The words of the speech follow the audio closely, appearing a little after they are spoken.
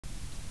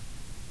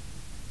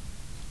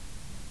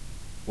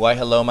Why,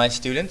 hello, my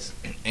students,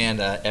 and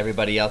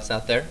everybody else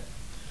out there.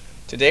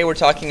 Today we're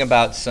talking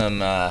about some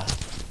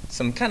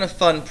kind of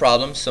fun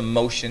problems, some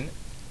motion,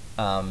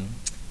 um,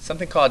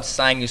 something called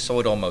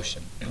sinusoidal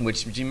motion,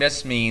 which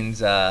just means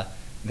that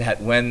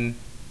when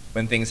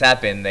things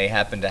happen, they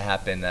happen to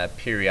happen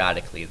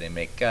periodically. They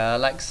make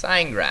like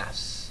sine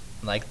graphs,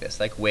 like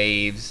this, like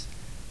waves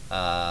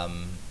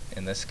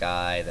in the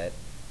sky that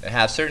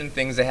have certain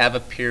things that have a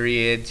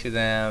period to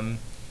them.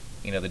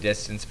 You know, the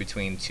distance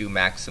between two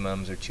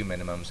maximums or two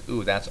minimums.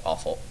 Ooh, that's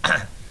awful.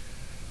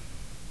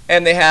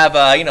 And they have,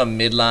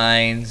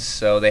 midlines.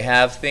 So they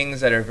have things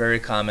that are very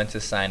common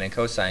to sine and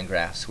cosine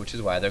graphs, which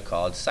is why they're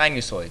called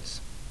sinusoids.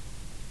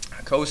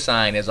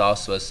 Cosine is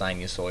also a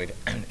sinusoid.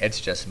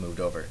 It's just moved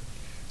over.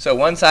 So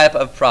one type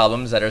of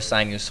problems that are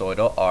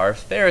sinusoidal are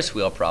Ferris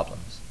wheel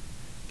problems.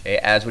 Okay,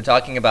 as we're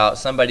talking about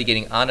somebody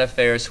getting on a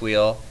Ferris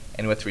wheel,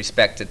 and with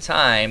respect to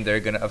time, they're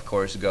going to, of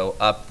course, go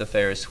up the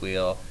Ferris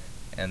wheel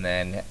and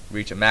then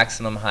reach a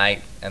maximum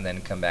height and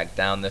then come back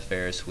down the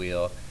Ferris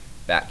wheel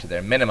back to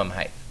their minimum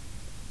height.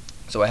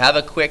 So I have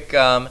a quick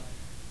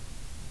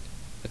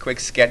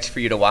sketch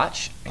for you to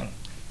watch.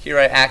 Here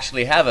I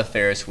actually have a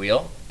Ferris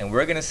wheel, and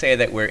we're going to say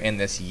that we're in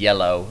this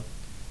yellow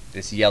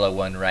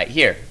one right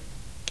here.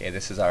 Okay,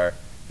 this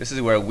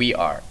is where we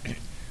are.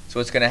 So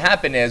what's going to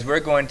happen is we're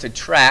going to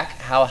track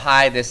how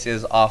high this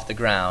is off the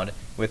ground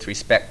with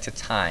respect to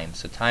time.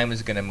 So time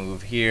is going to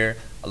move here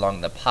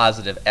along the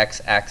positive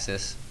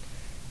x-axis,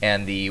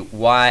 and the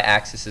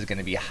y-axis is going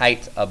to be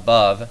height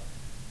above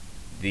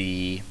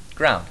the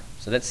ground.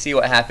 So let's see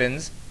what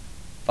happens.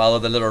 Follow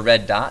the little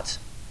red dot.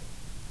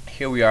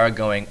 Here we are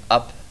going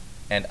up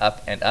and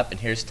up and up, and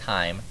here's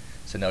time.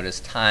 So notice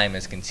time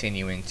is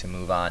continuing to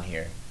move on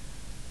here.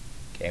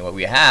 Okay, what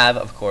we have,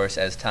 of course,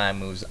 as time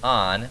moves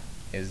on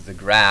is the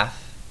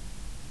graph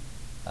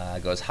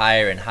goes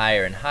higher and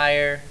higher and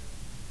higher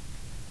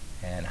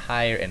and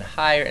higher and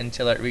higher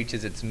until it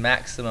reaches its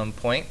maximum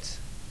point.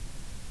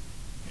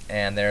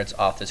 And there it's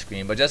off the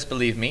screen. But just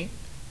believe me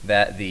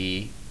that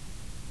the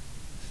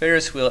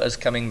Ferris wheel is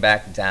coming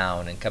back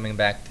down and coming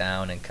back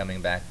down and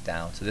coming back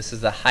down. So this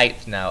is the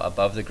height now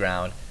above the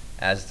ground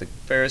as the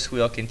Ferris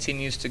wheel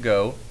continues to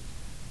go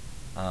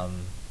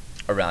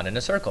around in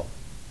a circle.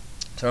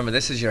 So remember,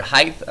 this is your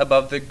height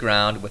above the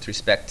ground with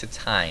respect to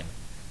time.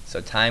 So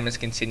time is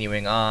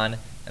continuing on,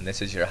 and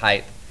this is your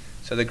height.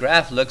 So the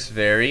graph looks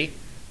very,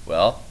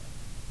 well,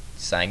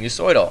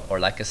 sinusoidal, or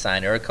like a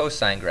sine or a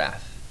cosine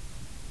graph.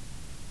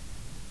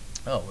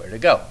 Oh, where'd it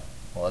go?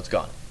 Well, it's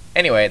gone.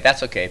 Anyway,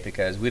 that's okay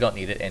because we don't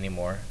need it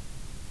anymore.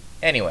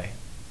 Anyway,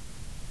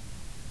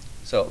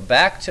 so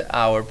back to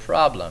our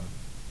problem.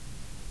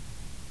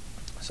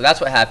 So that's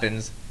what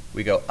happens.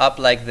 We go up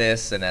like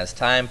this, and as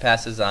time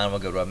passes on, we'll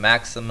go to a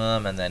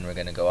maximum, and then we're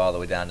going to go all the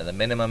way down to the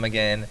minimum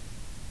again.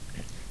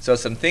 So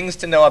some things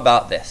to know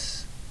about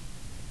this.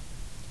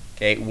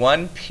 Okay,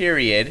 one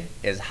period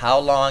is how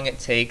long it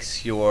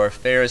takes your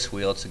Ferris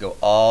wheel to go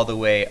all the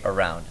way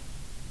around.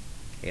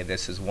 Okay,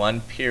 this is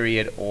one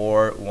period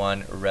or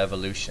one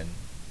revolution.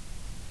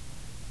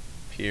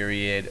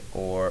 Period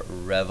or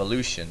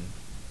revolution.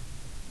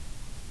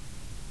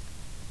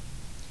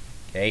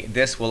 Okay,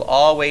 this will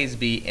always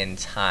be in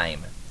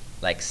time,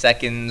 like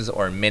seconds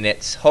or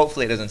minutes.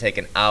 Hopefully it doesn't take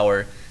an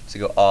hour to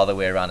go all the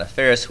way around a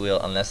Ferris wheel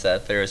unless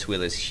that Ferris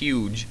wheel is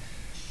huge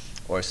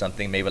or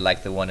something, maybe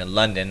like the one in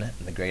London,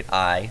 the Great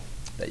Eye,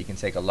 that you can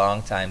take a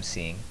long time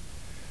seeing.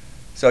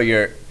 So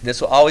this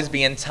will always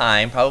be in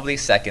time, probably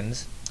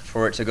seconds,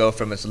 for it to go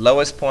from its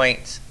lowest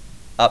point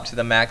up to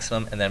the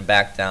maximum and then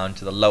back down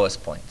to the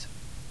lowest point.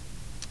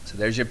 So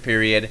there's your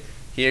period.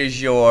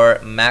 Here's your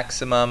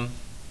maximum.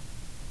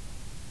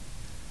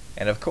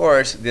 And of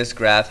course, this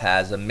graph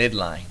has a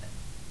midline.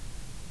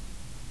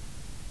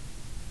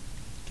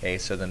 Okay,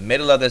 so the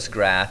middle of this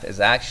graph is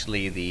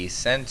actually the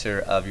center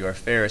of your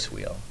Ferris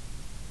wheel.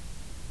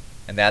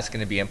 And that's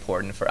going to be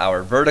important for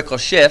our vertical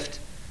shift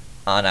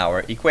on our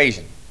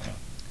equation.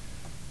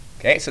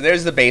 Okay, so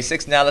there's the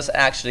basics. Now let's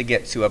actually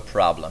get to a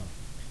problem.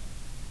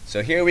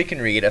 So here we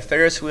can read a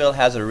Ferris wheel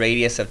has a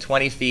radius of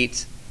 20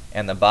 feet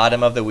and the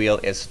bottom of the wheel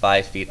is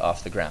 5 feet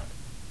off the ground.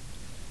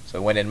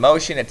 So when in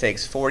motion, it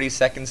takes 40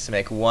 seconds to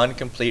make one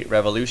complete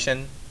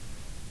revolution.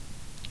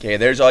 Okay,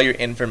 there's all your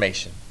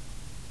information.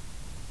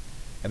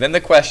 And then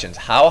the questions.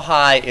 How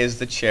high is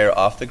the chair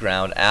off the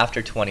ground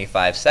after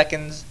 25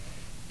 seconds?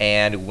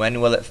 And when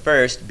will it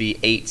first be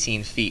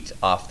 18 feet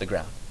off the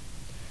ground?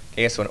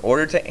 Okay, so in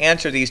order to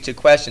answer these two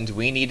questions,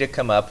 we need to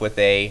come up with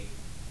an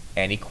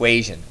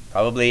equation,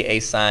 probably a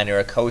sine or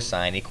a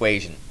cosine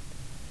equation.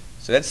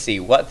 So let's see,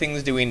 what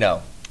things do we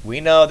know? We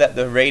know that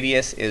the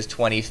radius is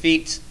 20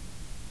 feet.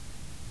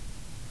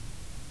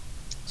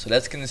 So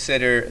let's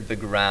consider the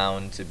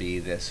ground to be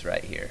this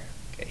right here.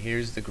 Okay,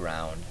 here's the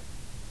ground.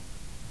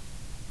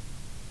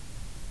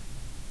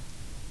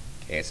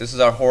 Okay, so this is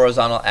our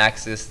horizontal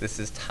axis. This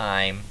is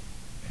time.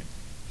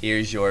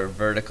 Here's your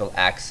vertical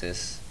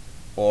axis,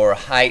 or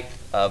height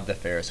of the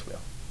Ferris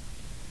wheel.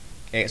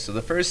 Okay, so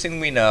the first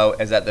thing we know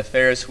is that the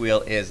Ferris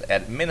wheel is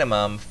at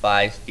minimum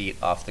 5 feet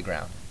off the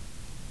ground.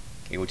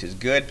 Okay, which is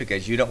good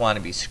because you don't want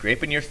to be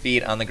scraping your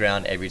feet on the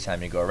ground every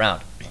time you go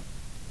around.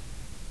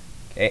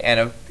 Okay,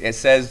 and it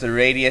says the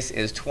radius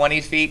is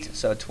 20 feet,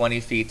 so 20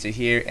 feet to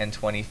here and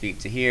 20 feet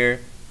to here.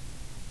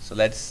 So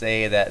let's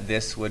say that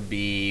this would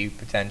be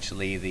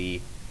potentially the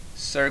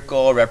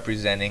circle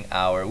representing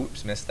our,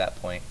 whoops, missed that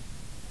point,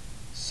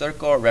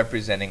 circle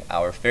representing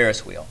our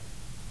Ferris wheel.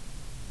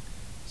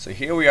 So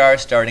here we are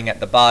starting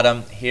at the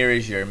bottom. Here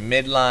is your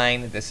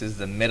midline. This is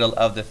the middle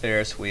of the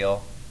Ferris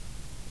wheel.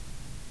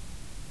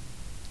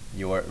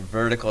 Your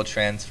vertical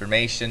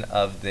transformation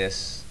of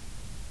this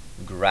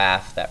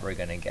graph that we're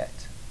going to get.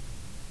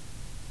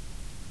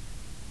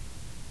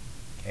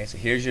 Okay, so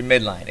here's your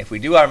midline. If we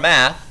do our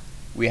math,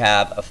 we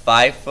have a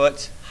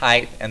 5-foot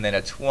height and then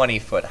a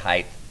 20-foot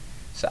height.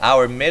 So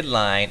our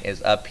midline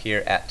is up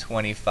here at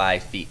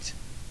 25 feet.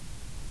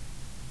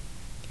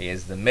 Okay,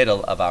 is the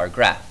middle of our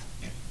graph.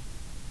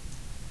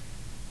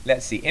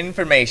 Let's see,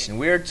 information.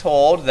 We're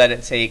told that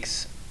it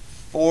takes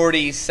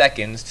 40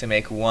 seconds to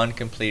make one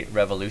complete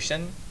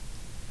revolution.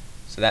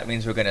 So that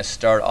means we're going to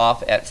start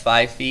off at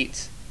 5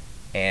 feet,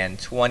 and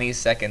 20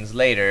 seconds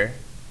later,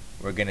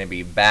 we're going to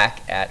be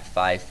back at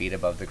 5 feet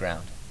above the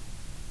ground.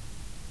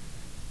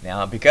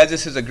 Now, because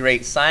this is a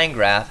great sine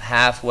graph,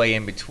 halfway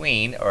in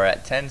between, or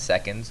at 10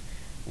 seconds,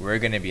 we're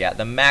going to be at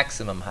the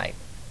maximum height,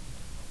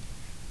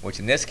 which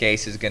in this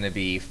case is going to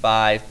be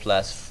 5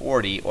 plus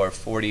 40, or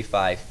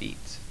 45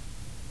 feet.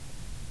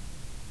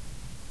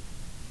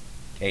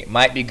 Okay, it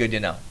might be good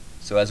to know.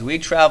 So as we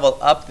travel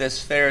up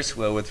this Ferris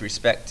wheel with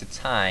respect to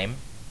time,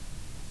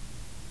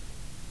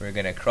 we're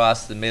going to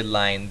cross the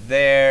midline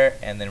there,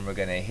 and then we're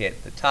going to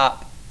hit the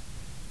top.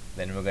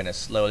 Then we're going to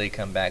slowly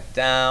come back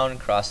down,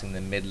 crossing the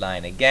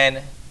midline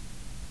again,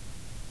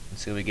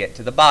 until we get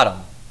to the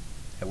bottom,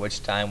 at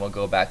which time we'll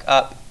go back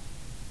up,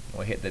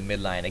 we'll hit the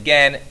midline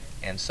again,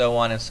 and so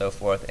on and so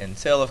forth,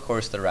 until, of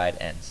course, the ride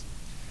ends.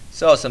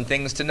 So, some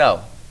things to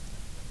know.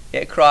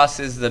 It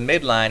crosses the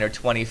midline, or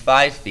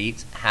 25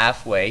 feet,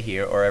 halfway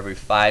here, or every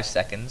 5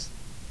 seconds.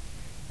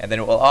 And then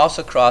it will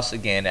also cross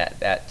again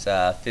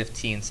at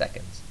 15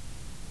 seconds.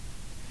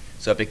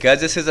 So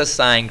because this is a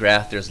sine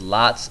graph, there's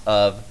lots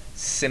of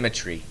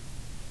symmetry.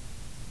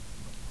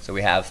 So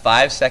we have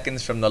 5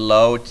 seconds from the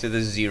low to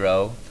the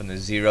 0, from the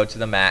 0 to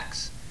the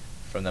max,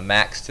 from the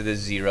max to the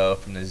 0,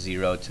 from the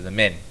 0 to the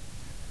min.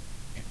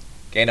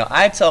 Okay, now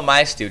I tell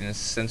my students,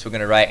 since we're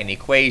going to write an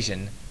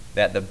equation,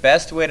 that the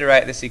best way to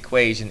write this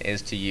equation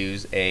is to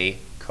use a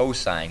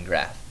cosine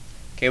graph.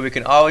 Okay, we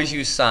can always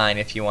use sine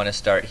if you want to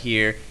start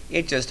here.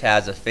 It just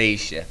has a phase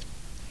shift.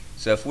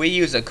 So if we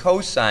use a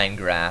cosine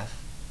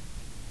graph,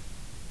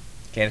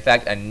 okay, in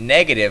fact a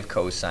negative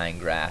cosine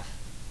graph,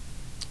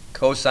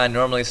 cosine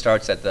normally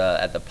starts at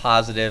the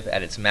positive,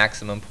 at its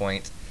maximum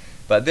point,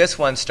 but this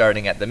one's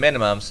starting at the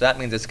minimum, so that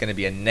means it's going to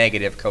be a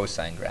negative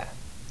cosine graph.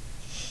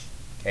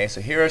 Okay, so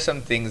here are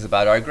some things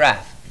about our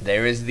graph.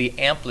 There is the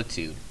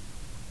amplitude.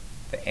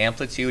 The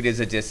amplitude is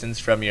a distance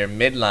from your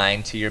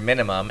midline to your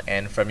minimum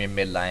and from your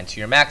midline to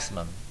your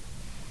maximum.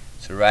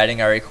 So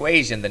writing our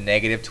equation, the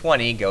negative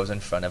 20 goes in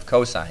front of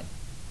cosine.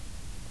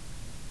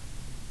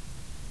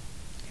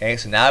 Okay,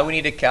 so now we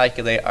need to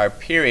calculate our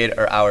period,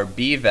 or our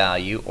b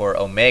value, or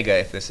omega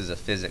if this is a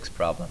physics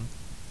problem.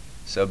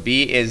 So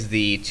b is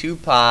the 2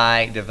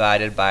 pi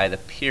divided by the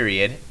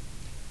period.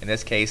 In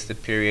this case, the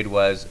period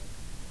was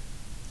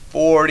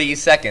 40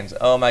 seconds.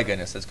 Oh my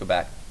goodness, let's go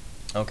back.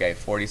 Okay,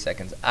 40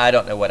 seconds. I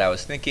don't know what I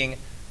was thinking.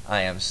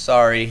 I am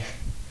sorry.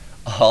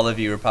 All of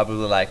you are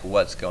probably like,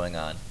 what's going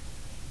on?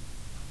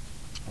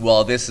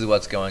 Well, this is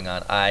what's going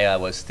on. I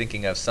was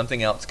thinking of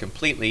something else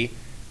completely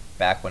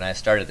back when I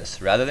started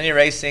this. Rather than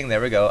erasing,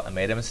 there we go. I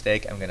made a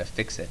mistake. I'm going to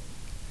fix it.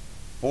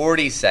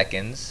 40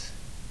 seconds.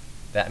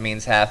 That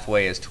means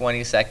halfway is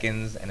 20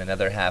 seconds, and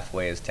another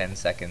halfway is 10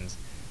 seconds,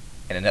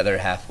 and another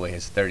halfway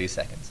is 30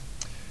 seconds.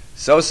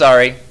 So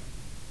sorry.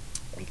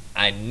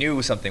 I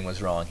knew something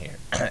was wrong here.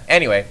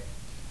 Anyway,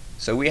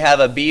 so we have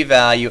a b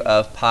value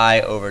of pi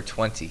over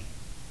 20.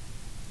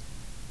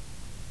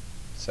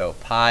 So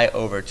pi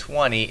over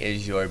 20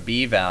 is your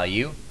b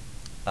value.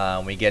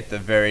 We get the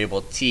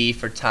variable t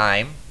for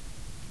time.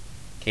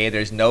 Okay,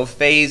 there's no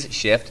phase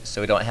shift,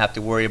 so we don't have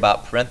to worry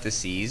about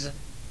parentheses.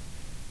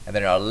 And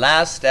then our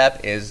last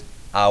step is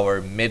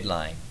our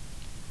midline.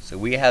 So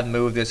we have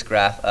moved this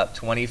graph up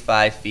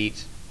 25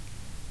 feet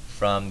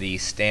from the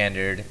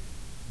standard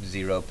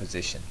 0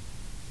 position.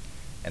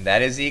 And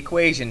that is the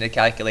equation to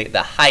calculate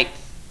the height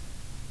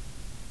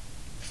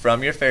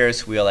from your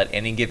Ferris wheel at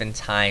any given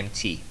time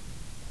t.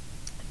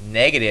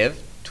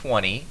 Negative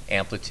 20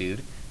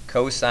 amplitude,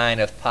 cosine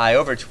of pi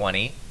over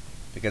 20,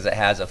 because it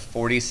has a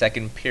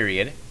 40-second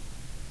period,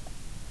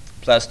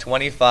 plus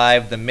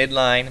 25, the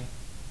midline,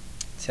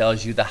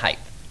 tells you the height.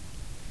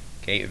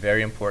 Okay,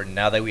 very important.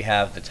 Now that we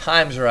have the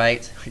times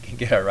right, we can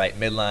get our right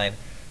midline,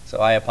 so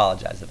I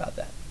apologize about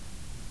that.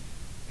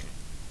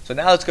 So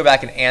now let's go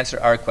back and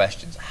answer our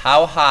questions.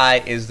 How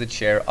high is the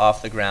chair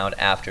off the ground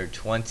after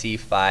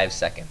 25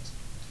 seconds?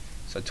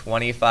 So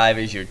 25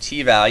 is your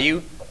t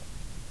value.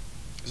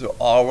 So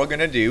all we're going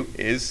to do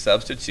is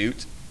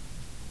substitute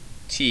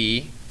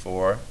t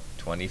for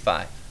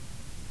 25.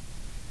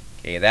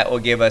 Okay, that will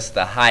give us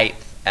the height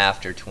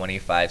after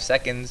 25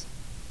 seconds.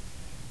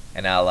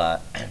 And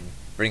I'll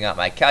bring out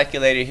my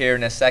calculator here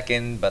in a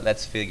second, but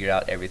let's figure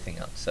out everything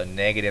else. So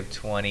negative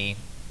 20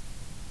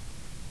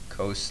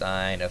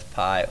 cosine of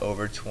pi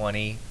over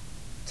 20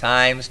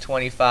 times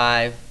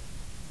 25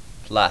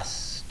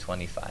 plus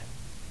 25.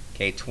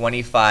 Okay,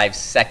 25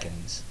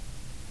 seconds.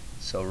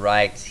 So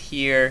right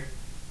here,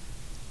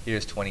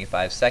 here's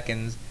 25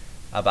 seconds.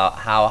 About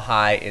how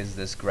high is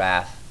this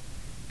graph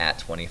at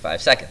 25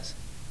 seconds?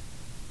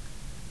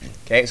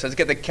 Okay, so let's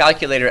get the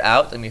calculator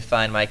out. Let me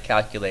find my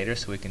calculator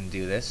so we can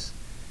do this.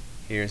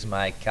 Here's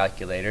my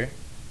calculator,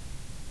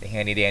 the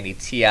handy dandy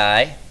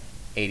TI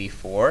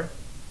 84.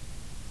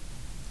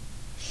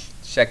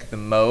 Check the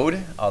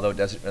mode, although it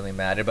doesn't really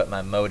matter, but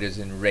my mode is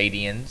in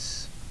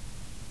radians.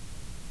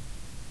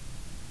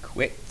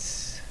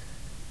 Quit.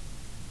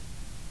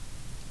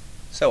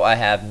 So I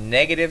have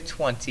negative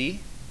 20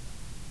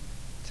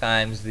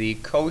 times the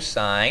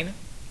cosine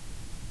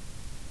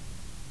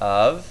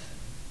of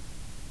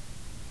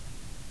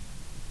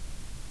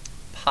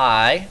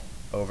pi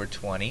over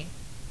 20.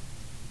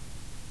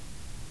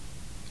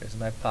 There's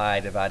my pi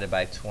divided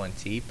by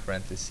 20,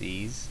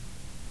 parentheses.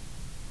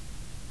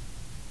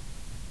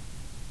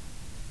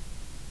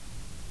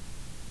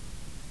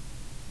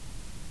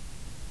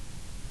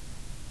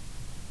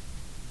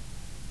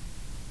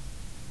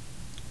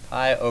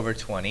 Pi over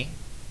 20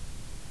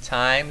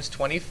 times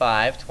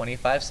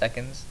 25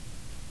 seconds,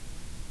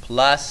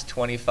 plus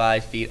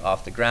 25 feet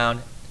off the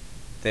ground.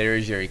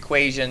 There's your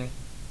equation.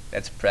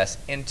 Let's press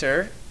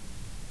enter.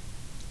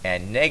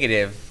 And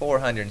negative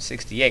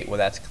 468, well,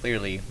 that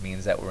clearly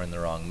means that we're in the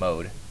wrong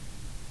mode.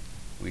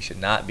 We should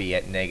not be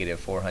at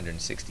negative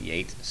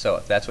 468. So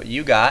if that's what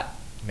you got,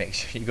 make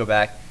sure you go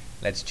back.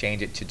 Let's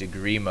change it to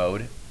degree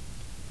mode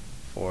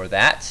for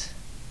that.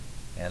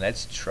 And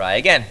let's try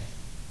again.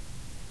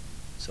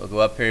 So we'll go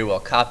up here, we'll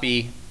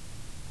copy,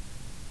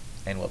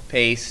 and we'll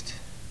paste.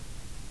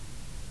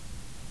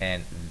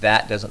 And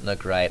that doesn't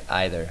look right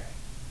either,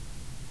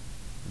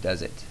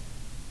 does it?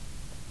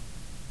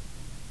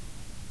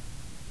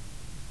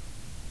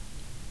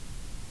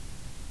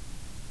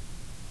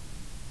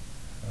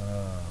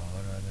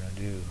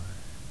 Do.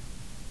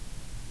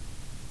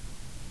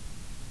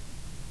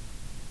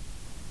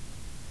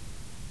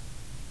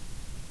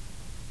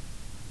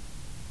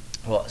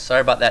 Well,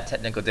 sorry about that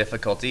technical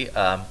difficulty.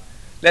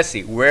 Let's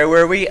see, where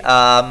were we?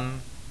 Oh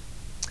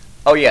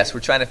yes, we're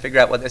trying to figure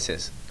out what this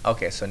is.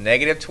 Okay, so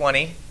negative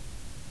 20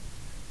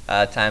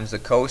 times the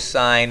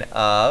cosine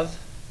of,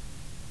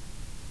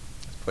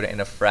 let's put it in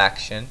a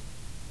fraction,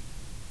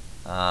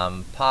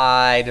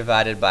 pi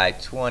divided by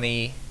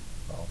 20,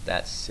 well,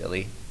 that's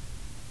silly.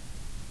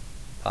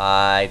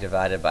 Pi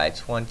divided by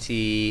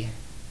 20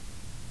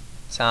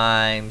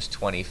 times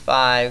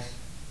 25,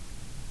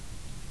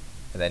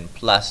 and then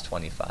plus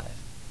 25.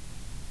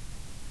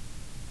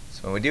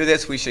 So when we do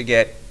this, we should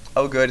get,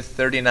 oh good,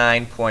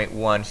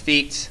 39.1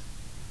 feet.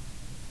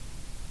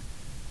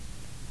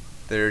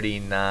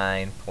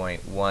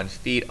 39.1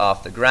 feet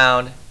off the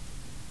ground,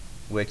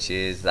 which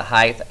is the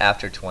height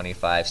after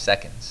 25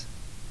 seconds.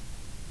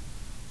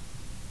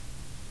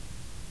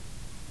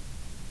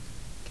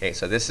 Okay,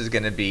 so this is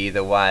going to be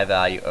the y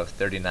value of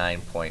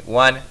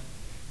 39.1.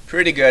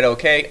 Pretty good,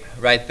 okay,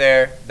 right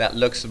there. That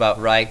looks about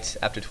right.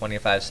 After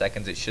 25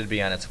 seconds, it should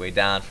be on its way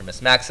down from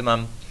its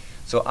maximum.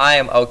 So I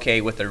am okay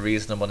with the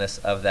reasonableness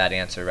of that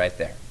answer right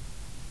there.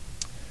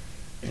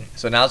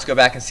 So now let's go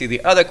back and see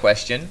the other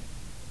question.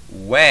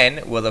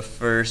 When will it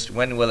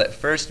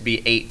first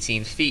be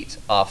 18 feet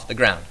off the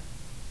ground?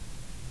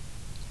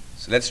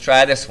 So let's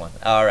try this one.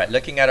 All right,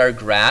 looking at our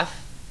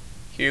graph,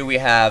 here we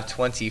have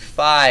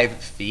 25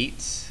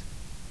 feet.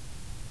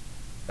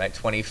 Right,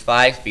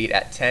 25 feet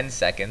at 10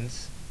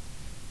 seconds.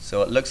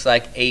 So it looks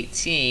like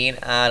 18,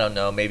 I don't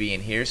know, maybe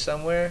in here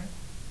somewhere.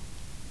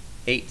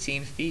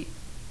 18 feet.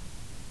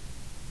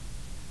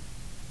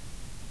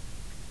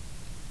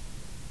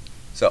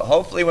 So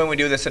hopefully when we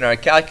do this in our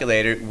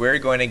calculator, we're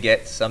going to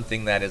get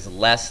something that is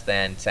less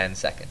than 10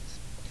 seconds.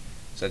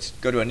 So let's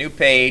go to a new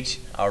page.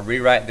 I'll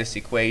rewrite this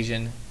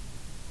equation.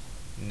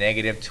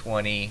 Negative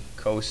 20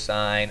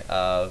 cosine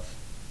of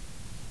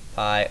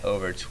pi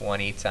over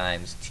 20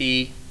 times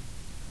t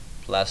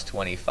plus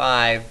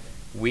 25.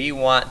 We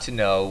want to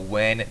know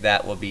when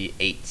that will be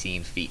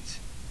 18 feet.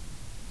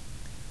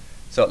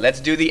 So let's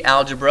do the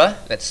algebra.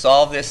 Let's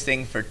solve this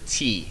thing for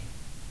t.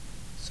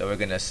 So we're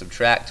going to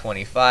subtract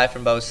 25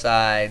 from both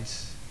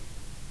sides.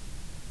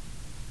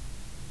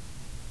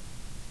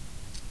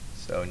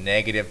 So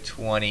negative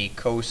 20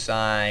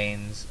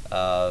 cosines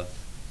of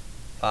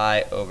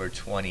pi over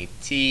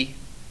 20t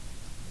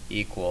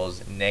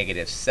equals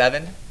negative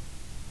 7.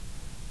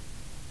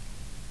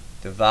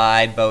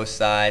 Divide both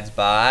sides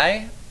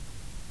by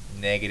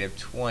negative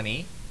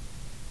 20.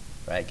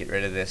 Right, get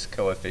rid of this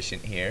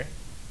coefficient here.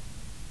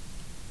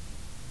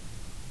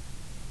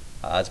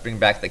 Let's bring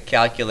back the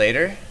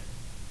calculator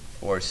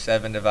for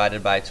 7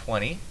 divided by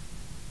 20.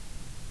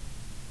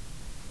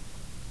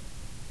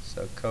 So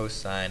So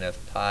cosine of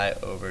pi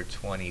over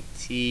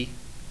 20t.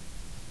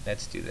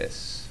 Let's do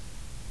this.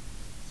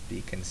 Let's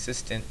be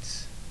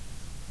consistent.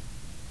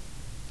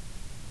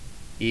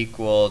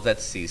 Equals,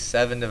 let's see,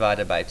 7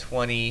 divided by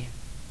 20.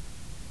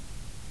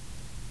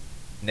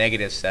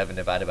 Negative 7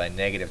 divided by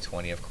negative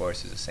 20, of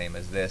course, is the same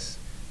as this.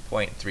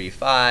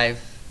 0.35.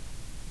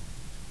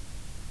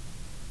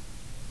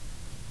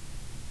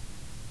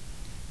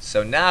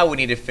 So now we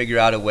need to figure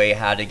out a way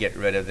how to get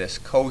rid of this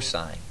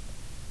cosine.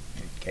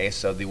 Okay,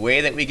 so the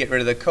way that we get rid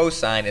of the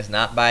cosine is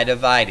not by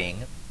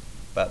dividing,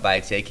 but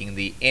by taking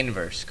the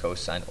inverse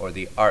cosine, or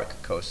the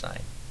arc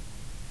cosine.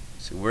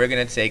 So we're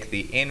going to take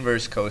the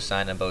inverse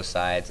cosine on both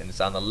sides, and it's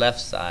on the left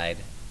side,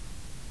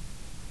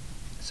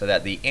 so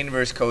that the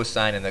inverse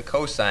cosine and the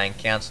cosine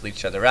cancel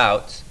each other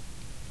out,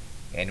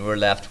 and we're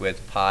left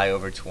with pi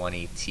over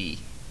 20t.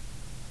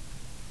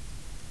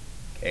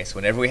 Okay, so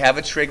whenever we have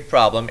a trig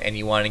problem and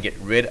you want to get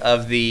rid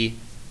of the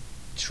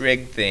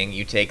trig thing,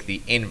 you take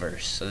the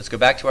inverse. So let's go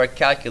back to our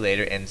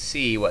calculator and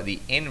see what the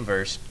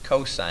inverse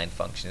cosine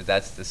function is.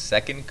 That's the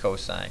second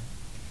cosine.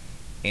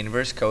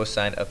 Inverse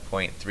cosine of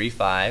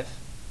 0.35.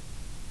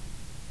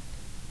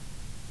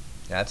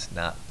 That's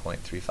not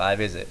 0.35,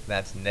 is it?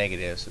 That's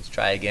negative. So let's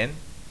try again.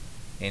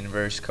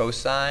 Inverse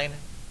cosine,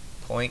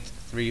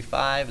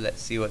 0.35.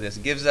 Let's see what this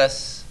gives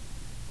us.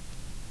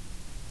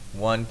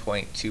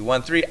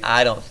 1.213.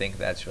 I don't think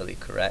that's really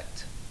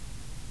correct.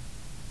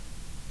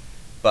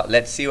 But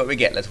let's see what we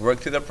get. Let's work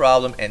through the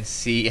problem and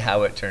see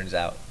how it turns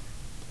out.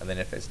 And then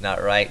if it's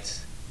not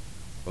right,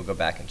 we'll go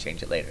back and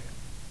change it later.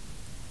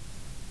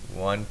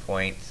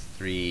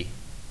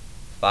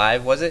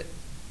 1.35, was it?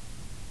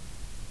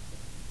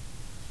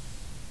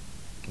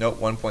 Nope,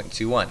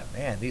 1.21.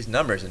 Man, these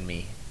numbers in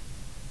me.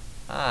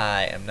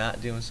 I am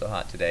not doing so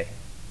hot today.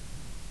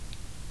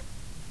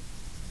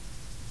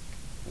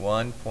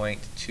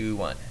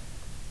 1.21.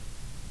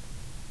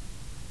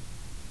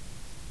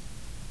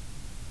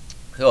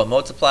 So we'll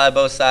multiply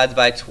both sides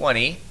by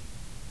 20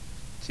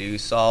 to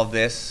solve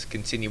this,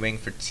 continuing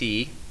for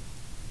t.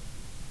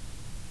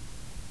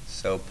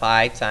 So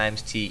pi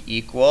times t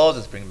equals,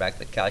 let's bring back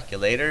the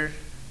calculator.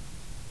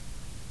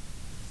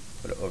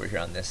 Put it over here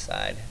on this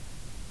side.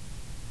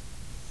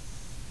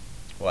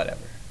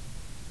 Whatever.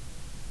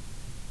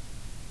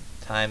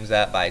 Times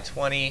that by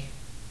 20.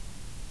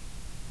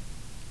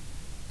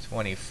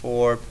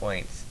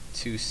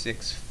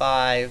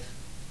 24.265.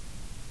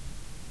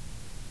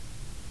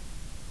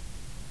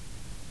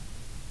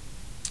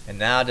 And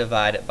now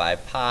divide it by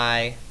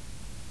pi.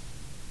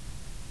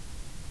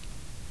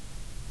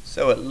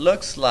 So it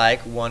looks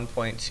like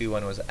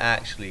 1.21 was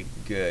actually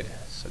good.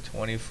 So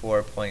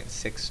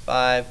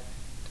 24.65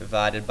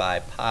 divided by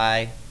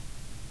pi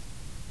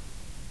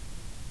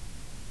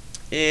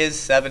is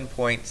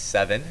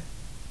 7.7.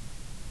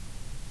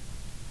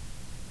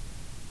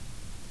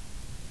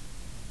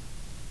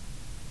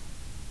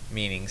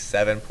 Meaning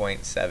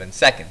 7.7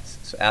 seconds.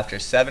 So after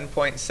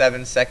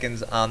 7.7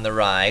 seconds on the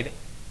ride,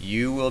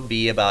 you will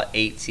be about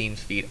 18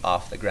 feet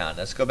off the ground.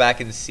 Let's go back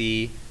and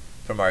see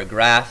from our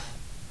graph.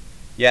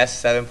 Yes,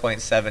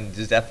 7.7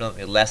 is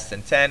definitely less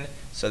than 10,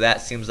 so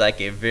that seems like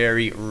a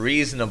very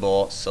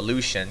reasonable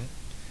solution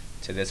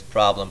to this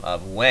problem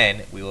of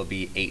when we will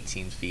be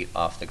 18 feet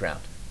off the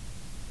ground.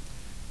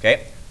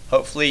 Okay,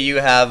 hopefully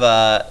you have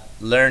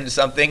learned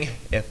something.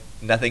 If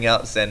nothing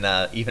else, and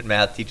even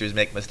math teachers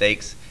make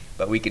mistakes,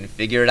 but we can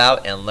figure it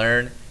out and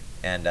learn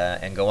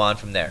and go on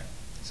from there.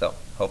 So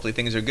hopefully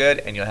things are good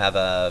and you'll have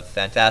a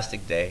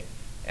fantastic day,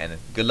 and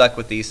good luck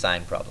with these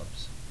sine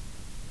problems.